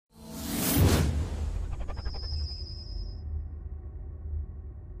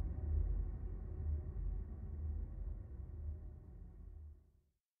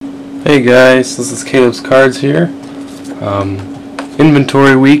Hey guys, this is Caleb's Cards here.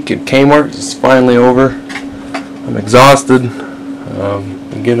 Inventory week at Kmart is finally over. I'm exhausted.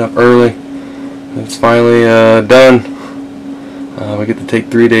 I'm getting up early. It's finally done. I get to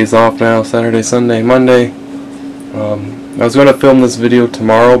take 3 days off now, Saturday, Sunday, Monday. I was going to film this video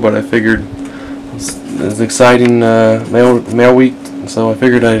tomorrow, but I figured it's exciting mail week, so I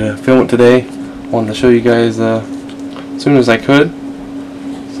figured I'd film it today. Wanted to show you guys as soon as I could.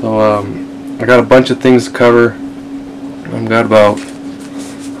 So I got a bunch of things to cover. I've got about 4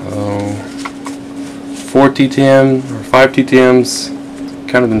 TTM or 5 TTMs.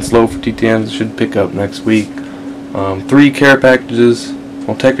 Kind of been slow for TTMs. Should pick up next week. 3 care packages.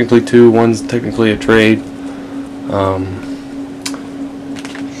 Well, technically 2. One's technically a trade.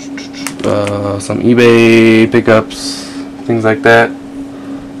 Some eBay pickups, things like that.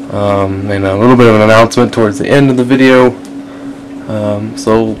 And a little bit of an announcement towards the end of the video.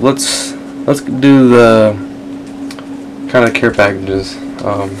 So let's do the kind of care packages.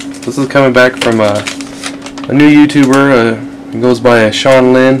 This is coming back from a new YouTuber. He goes by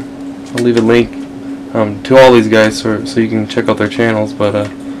Shawn Lynn. I'll leave a link to all these guys so you can check out their channels. But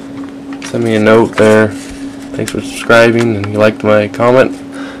send me a note there. Thanks for subscribing, and you liked my comment.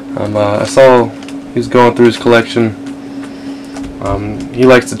 I saw he was going through his collection. He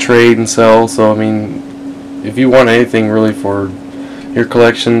likes to trade and sell, so I mean, if you want anything really for your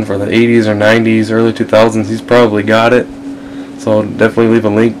collection for the 80s or 90s, early 2000s, he's probably got it. So I'll definitely leave a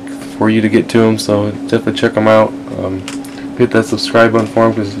link for you to get to him, so definitely check him out. Hit that subscribe button for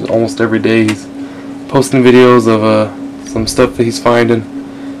him, because almost every day he's posting videos of some stuff that he's finding.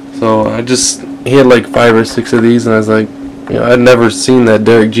 So he had like 5 or 6 of these, and I was like, I'd never seen that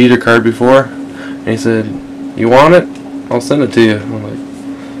Derek Jeter card before. And he said, "You want it? I'll send it to you." I'm like,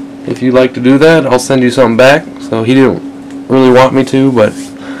 "If you'd like to do that, I'll send you something back." So he didn't really want me to, but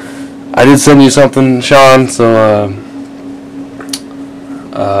I did send you something, Sean, so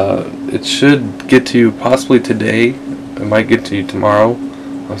it should get to you possibly today. It might get to you tomorrow.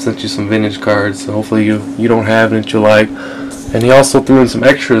 I've sent you some vintage cards, so hopefully you don't have it that you like. And he also threw in some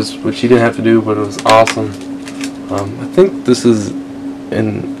extras, which he didn't have to do, but it was awesome. I think this is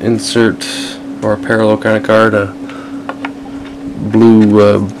an insert or a parallel kind of card, a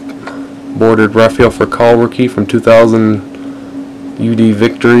blue bordered Raphael for Call rookie from 2000 UD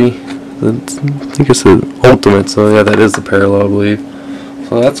Victory. I think it's the Ultimate, so yeah, that is the parallel, I believe.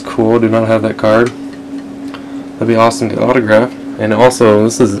 So that's cool. I do not have that card. That'd be awesome to autograph. And also,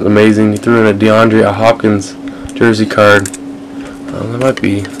 this is amazing. He threw in a DeAndre Hopkins jersey card. That might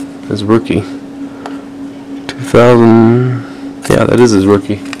be his rookie. 2000. Yeah, that is his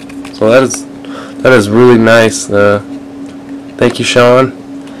rookie. So that is really nice. Thank you, Sean.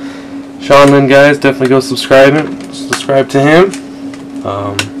 Shawn Lynn, guys, definitely go subscribe to him.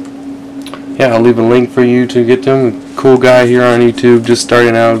 Yeah, I'll leave a link for you to get to him. Cool guy here on YouTube, just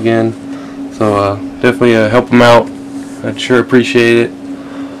starting out again. So definitely help him out. I'd sure appreciate it.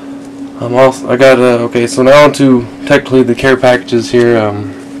 I got okay. So now on to technically the care packages here.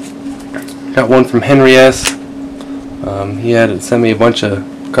 Got one from Henry S. He had to send me a bunch of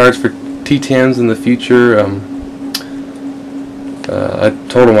cards for TTMs in the future. I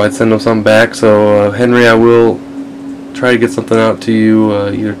told him I'd send him something back. So Henry, I will try to get something out to you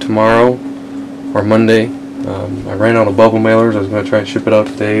either tomorrow or Monday. I ran out of bubble mailers. I was going to try and ship it out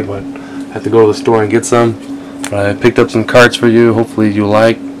today, but I had to go to the store and get some. But I picked up some cards for you. Hopefully you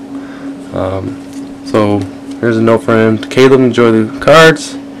like. So here's a note from him. Caleb, enjoy the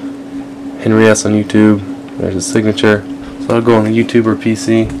cards. Henry S on YouTube. There's his signature. So I'll go on the YouTube or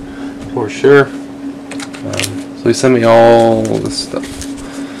PC for sure. So he sent me all this stuff.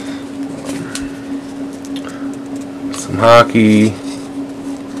 Some hockey.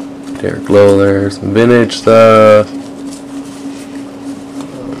 Derek Lowe there. Some vintage stuff.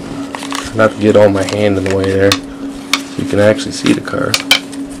 Not to get all my hand in the way there, so you can actually see the card.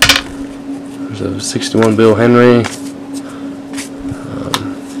 There's a 61 Bill Henry. I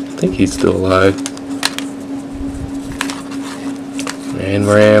think he's still alive. And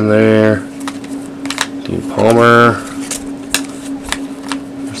Ram there. Dean Palmer.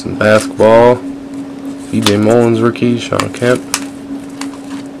 There's some basketball. BJ Mullins rookie. Sean Kemp.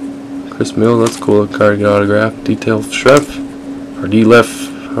 Chris Mills, that's cool. Card get autographed. Detail Shref. Or D-Lef,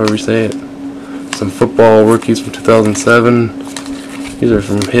 however you say it. Some football rookies from 2007. These are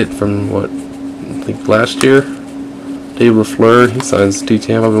from what, I think last year. Dave LaFleur, he signs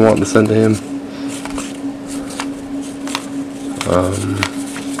TTM. I've been wanting to send to him.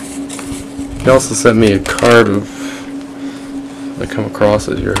 He also sent me a card of, I come across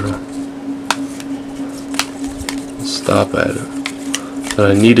it here. Stop at it.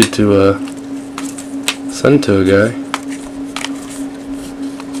 that I needed to send to a guy.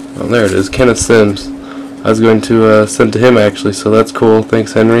 Oh, there it is, Kenneth Sims. I was going to send to him actually, so that's cool.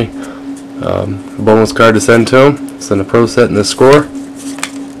 Thanks, Henry. A bonus card to send to him. Send a pro set and a score.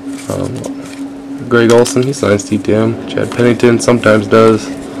 Greg Olson, he signs TTM. Chad Pennington sometimes does.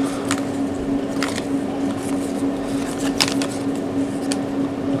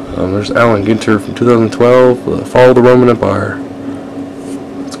 There's Alan Ginter from 2012, Fall of the Roman Empire.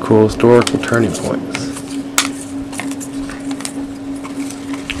 It's cool, historical turning points.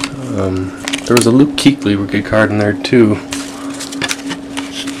 There was a Luke Kuechly rookie card in there too.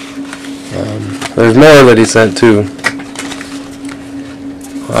 There's more that he sent too.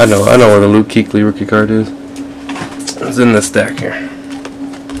 I know where the Luke Kuechly rookie card is. It's in this stack here.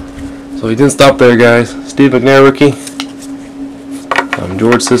 So he didn't stop there, guys. Steve McNair rookie.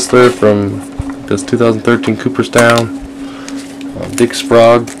 George Sisler from this 2013 Cooperstown. Dick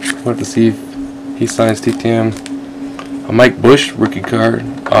Sprague. Want to see if he signs TTM. Mike Bush rookie card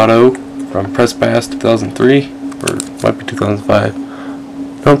auto from Press Pass 2003, or might be 2005.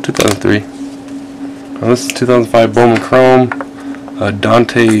 No, 2003. This is 2005 Bowman Chrome.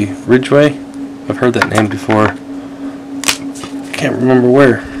 Dante Ridgway. I've heard that name before. Can't remember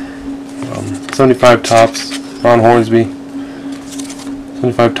where. 75 tops. Ron Hornsby.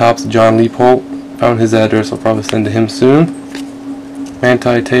 75 tops. John Leapold. Found his address. I'll probably send to him soon.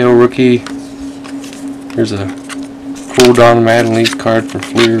 Manti Te'o rookie. Here's a cool Don Mattingly card for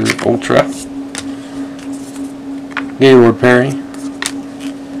Fleer Ultra. Gaylord Perry.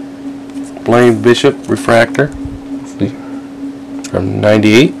 Blaine Bishop refractor from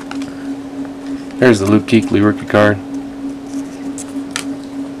 98. There's the Luke Kuechly rookie card.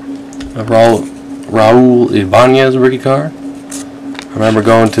 Raul Ibanez rookie card. I remember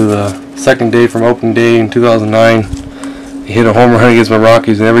going to the second day from opening day in 2009. He hit a home run against my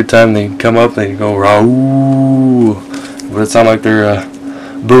Rockies, and every time they come up, they go Raul, but it sounded like they're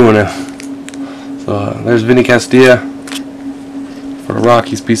booing him. So there's Vinny Castilla for the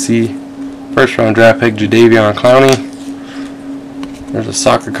Rockies PC. First round draft pick Jadeveon Clowney. There's a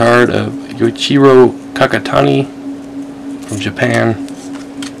soccer card of Yoichiro Kakatani from Japan.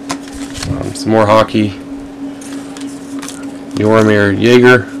 Some more hockey. Joromir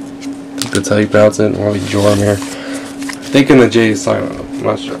Jaeger. I think that's how you pronounce it. Or Joromir. Thinking the J is silent. I'm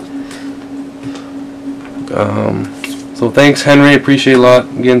not sure. So thanks, Henry. Appreciate a lot.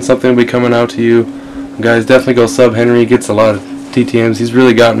 Again, something will be coming out to you. Guys, definitely go sub Henry. He gets a lot of TTMs. He's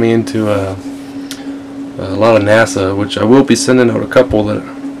really gotten me into a lot of NASA, which I will be sending out a couple that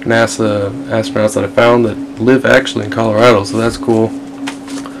NASA astronauts that I found that live actually in Colorado, so that's cool.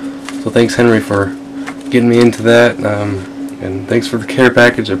 So thanks, Henry, for getting me into that, and thanks for the care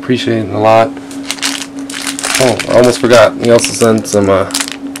package. I appreciate it a lot. Oh, I almost forgot. He also sent some, I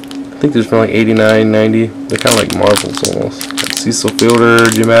think there's from like 89, 90. They're kind of like marbles almost. Cecil Fielder,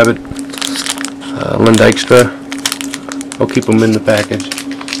 Jim Abbott, Lynn Dykstra. I'll keep them in the package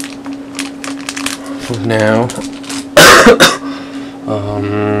for now.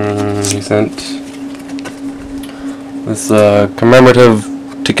 He sent this commemorative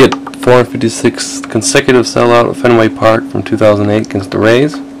ticket 456 consecutive sellout at Fenway Park from 2008 against the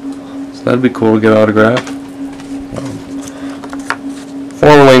Rays. So that'd be cool to get autographed.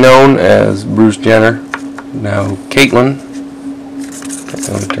 Formerly known as Bruce Jenner, now Caitlin.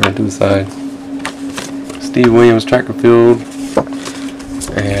 Let me turn it to the side. Steve Williams track and field,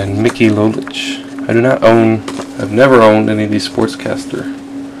 and Mickey Lolich. I do not own, I've never owned any of these sportscaster.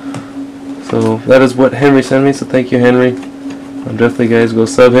 So that is what Henry sent me, so thank you, Henry. Definitely, guys, go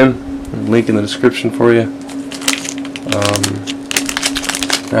sub him. Link in the description for you.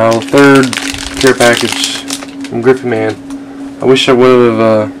 Now, third care package from Griffeyman. I wish I would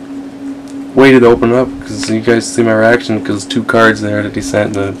have waited to open up, because you guys see my reaction, because 2 cards there that he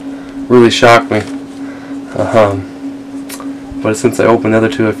sent that really shocked me. But since I opened the other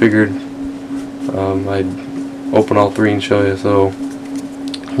 2, I figured I'd open all 3 and show you. So,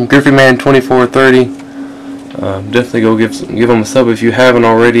 from Griffeyman2430, definitely go give him a sub if you haven't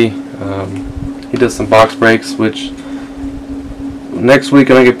already. He does some box breaks, which next week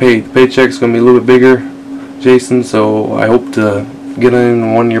when I get paid, the paycheck's going to be a little bit bigger, Jason, so I hope to get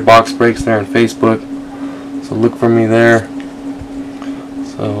in one of your box breaks there on Facebook. So look for me there.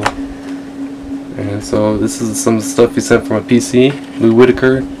 So this is some stuff he sent from a PC. Lou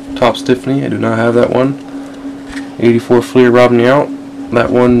Whitaker, Topps Tiffany. I do not have that one. 84 Fleer Robin Yount. That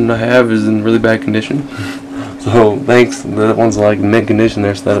one I have is in really bad condition. So thanks. That one's like mint condition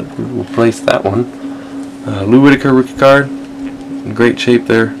there, so that will replace that one. Lou Whitaker rookie card. In great shape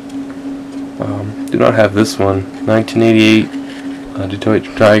there. Do not have this one. 1988 Detroit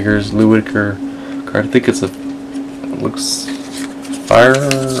Tigers, Lou Whitaker card. I think it looks Fire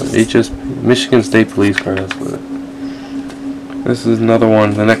Michigan State Police card. That's what it. This is another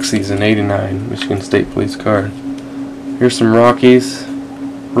one. The next season, '89 Michigan State Police card. Here's some Rockies.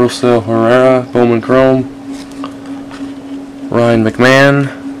 Rosell Herrera, Bowman Chrome. Ryan McMahon,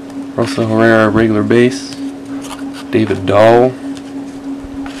 Rosell Herrera, regular base. David Dahl,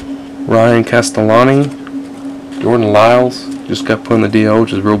 Ryan Castellani, Jordan Lyles. Just got put in the DL,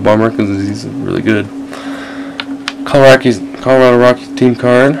 which is a real bummer because he's really good. Colorado Rockies team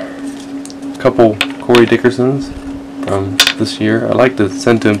card. A couple Corey Dickersons from this year. I'd like to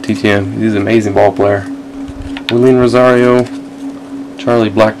send to him TTM. He's an amazing ball player. Willian Rosario, Charlie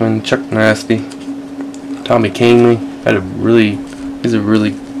Blackmon, Chuck Nasty, Tommy Canely. He's a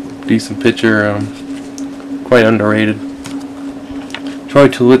really decent pitcher. Quite underrated. Troy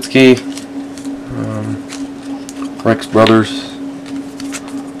Tulowitzki, Rex Brothers,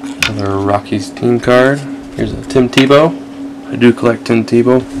 another Rockies team card. Here's a Tim Tebow. I do collect Tim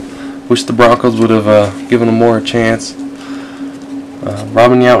Tebow. Wish the Broncos would have given him more a chance.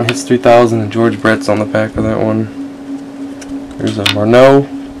 Robin Yount hits 3,000 and George Brett's on the back of that one. There's a Marneau,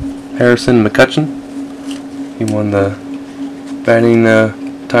 Harrison McCutcheon. He won the batting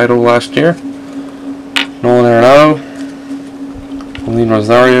title last year. Nolan Arenado, Willian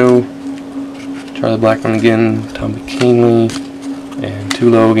Rosario, Charlie Blackmon again, Tommy Canely, and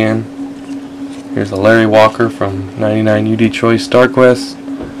Tulo again. Here's a Larry Walker from 99 UD Choice StarQuest.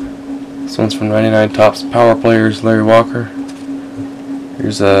 This one's from 99 Topps Power Players, Larry Walker.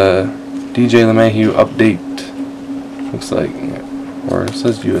 Here's a DJ LeMahieu update. Looks like, or it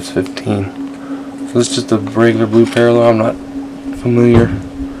says US 15. So it's just a regular blue parallel. I'm not familiar.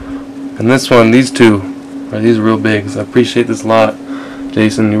 And this one, these two, these are real big. So I appreciate this a lot,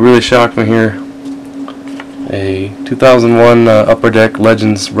 Jason. You really shocked me here. A 2001 Upper Deck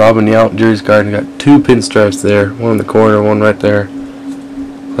Legends Robin Yount jersey card. You got two pinstripes there, one in the corner, one right there.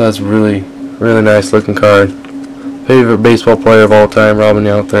 So that's really nice looking card. Favorite baseball player of all time, Robin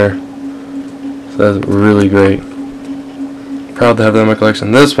Yount there. So that's really great. Proud to have that in my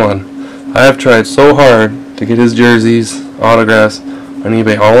collection. This one, I have tried so hard to get his jerseys, autographs on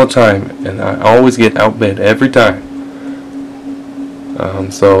eBay all the time, and I always get outbid every time.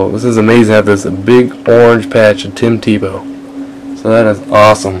 So this is amazing to have this big orange patch of Tim Tebow. So that is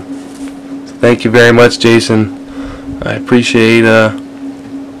awesome. So thank you very much, Jason. I appreciate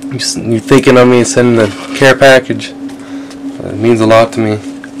you thinking of me and sending the care package. It means a lot to me.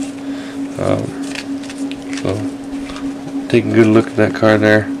 So take a good look at that card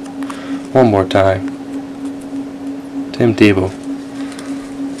there. One more time. Tim Tebow.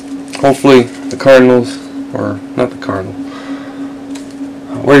 Hopefully the Cardinals, or not the Cardinals.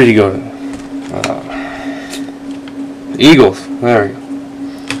 Where did he go to? The Eagles. There we go.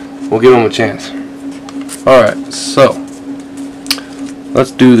 We'll give him a chance. Alright, so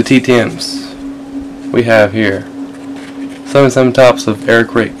let's do the TTMs. We have here 77 Topps of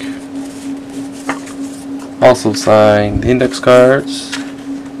Eric Rake. Also signed the index cards.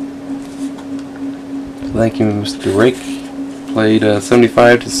 Thank you, Mr. Rake. Played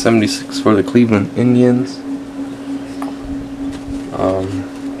 75 to 76 for the Cleveland Indians.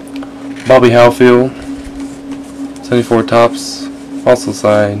 Bobby Halfield, 74 Topps, also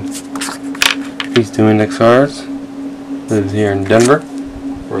signed. These two index cards. Lives here in Denver,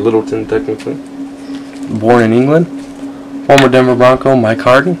 or Littleton technically. Born in England. Former Denver Bronco Mike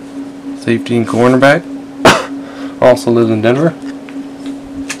Harden, safety and cornerback. Also lives in Denver.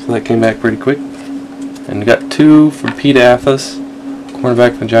 So that came back pretty quick. And we got two for Pete Athas,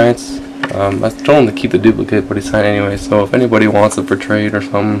 cornerback for the Giants. I told him to keep the duplicate, but he signed anyway. So if anybody wants it for trade or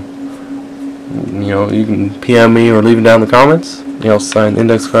something, you can PM me or leave it down in the comments. He also signed the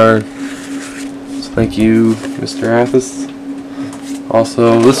index card. So thank you, Mr. Athas.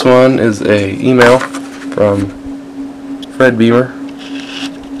 Also, this one is a email from Fred Beamer,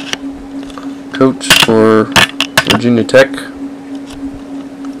 coach for Virginia Tech.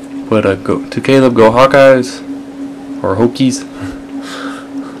 But go to Caleb, go Hawkeyes or Hokies.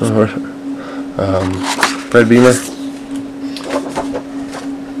 Fred Beamer.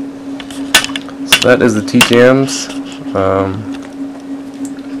 So that is the TTMs.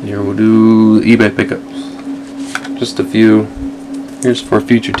 Here we'll do eBay pickups. Just a few. Here's for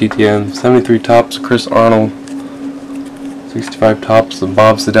future TTM. 73 Topps Chris Arnold. 65 Topps of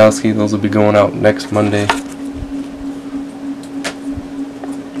Bob Sadowski. Those will be going out next Monday.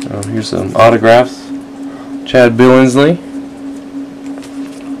 Here's some autographs. Chad Billingsley,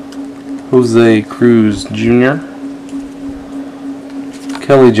 Jose Cruz Jr.,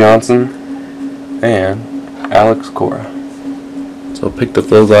 Kelly Johnson, and Alex Cora. So picked up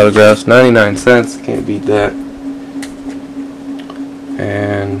those autographs, 99 cents, can't beat that.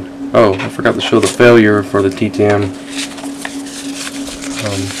 And oh, I forgot to show the failure for the TTM.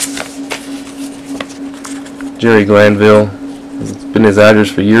 Jerry Glanville. It's been his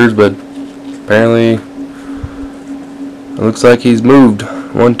address for years, but apparently it looks like he's moved.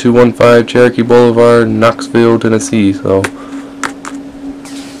 1215 Cherokee Boulevard, Knoxville, Tennessee. So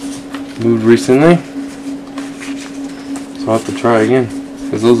moved recently. So I'll have to try again.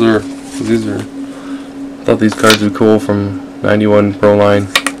 Because these are, I thought these cards were cool from 91 Pro Line.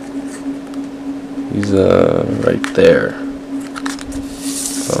 He's right there.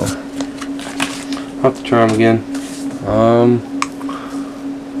 So I'll have to try them again.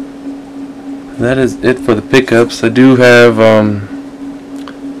 That is it for the pickups. I do have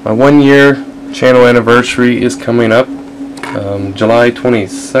my 1 year channel anniversary is coming up, July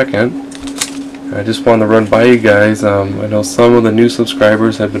 22nd. I just wanted to run by you guys. I know some of the new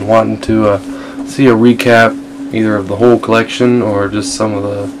subscribers have been wanting to see a recap, either of the whole collection or just some of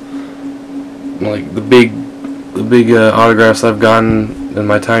the big autographs I've gotten in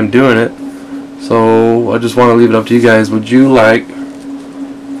my time doing it. So I just want to leave it up to you guys. Would you like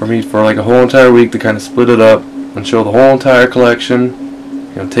for me for like a whole entire week to kind of split it up and show the whole entire collection?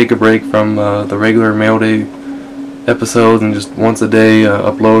 You know, take a break from the regular mail day episodes and just once a day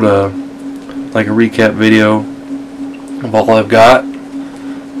upload like a recap video of all I've got?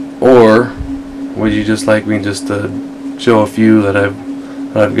 Or would you just like me just to show a few that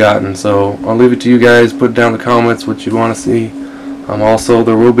I've gotten? So I'll leave it to you guys. Put down in the comments what you want to see. Also,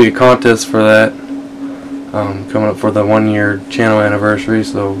 there will be a contest for that coming up for the 1 year channel anniversary.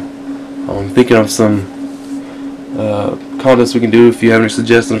 So I'm thinking of some contests we can do. If you have any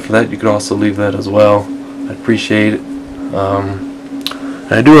suggestions for that, you can also leave that as well. I'd appreciate it.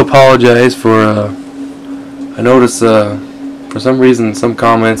 And I do apologize for I noticed for some reason some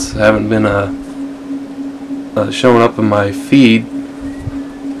comments haven't been showing up in my feed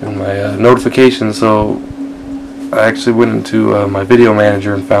and my notifications. So I actually went into my video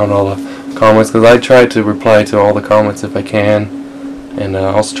manager and found all the comments, because I try to reply to all the comments if I can, and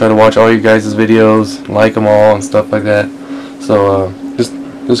also try to watch all you guys' videos, like them all and stuff like that. So just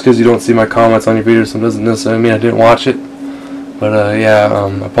because you don't see my comments on your videos doesn't necessarily mean I didn't watch it. But yeah,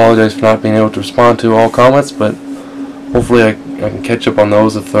 I apologize for not being able to respond to all comments, but hopefully I can catch up on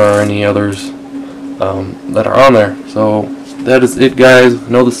those if there are any others that are on there. So that is it, guys. I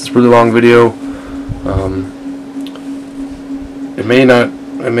know this is a really long video. It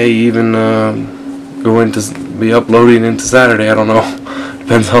may even go into be uploading into Saturday. I don't know.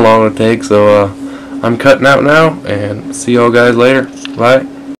 Depends how long it takes. So I'm cutting out now, and see y'all guys later. Bye.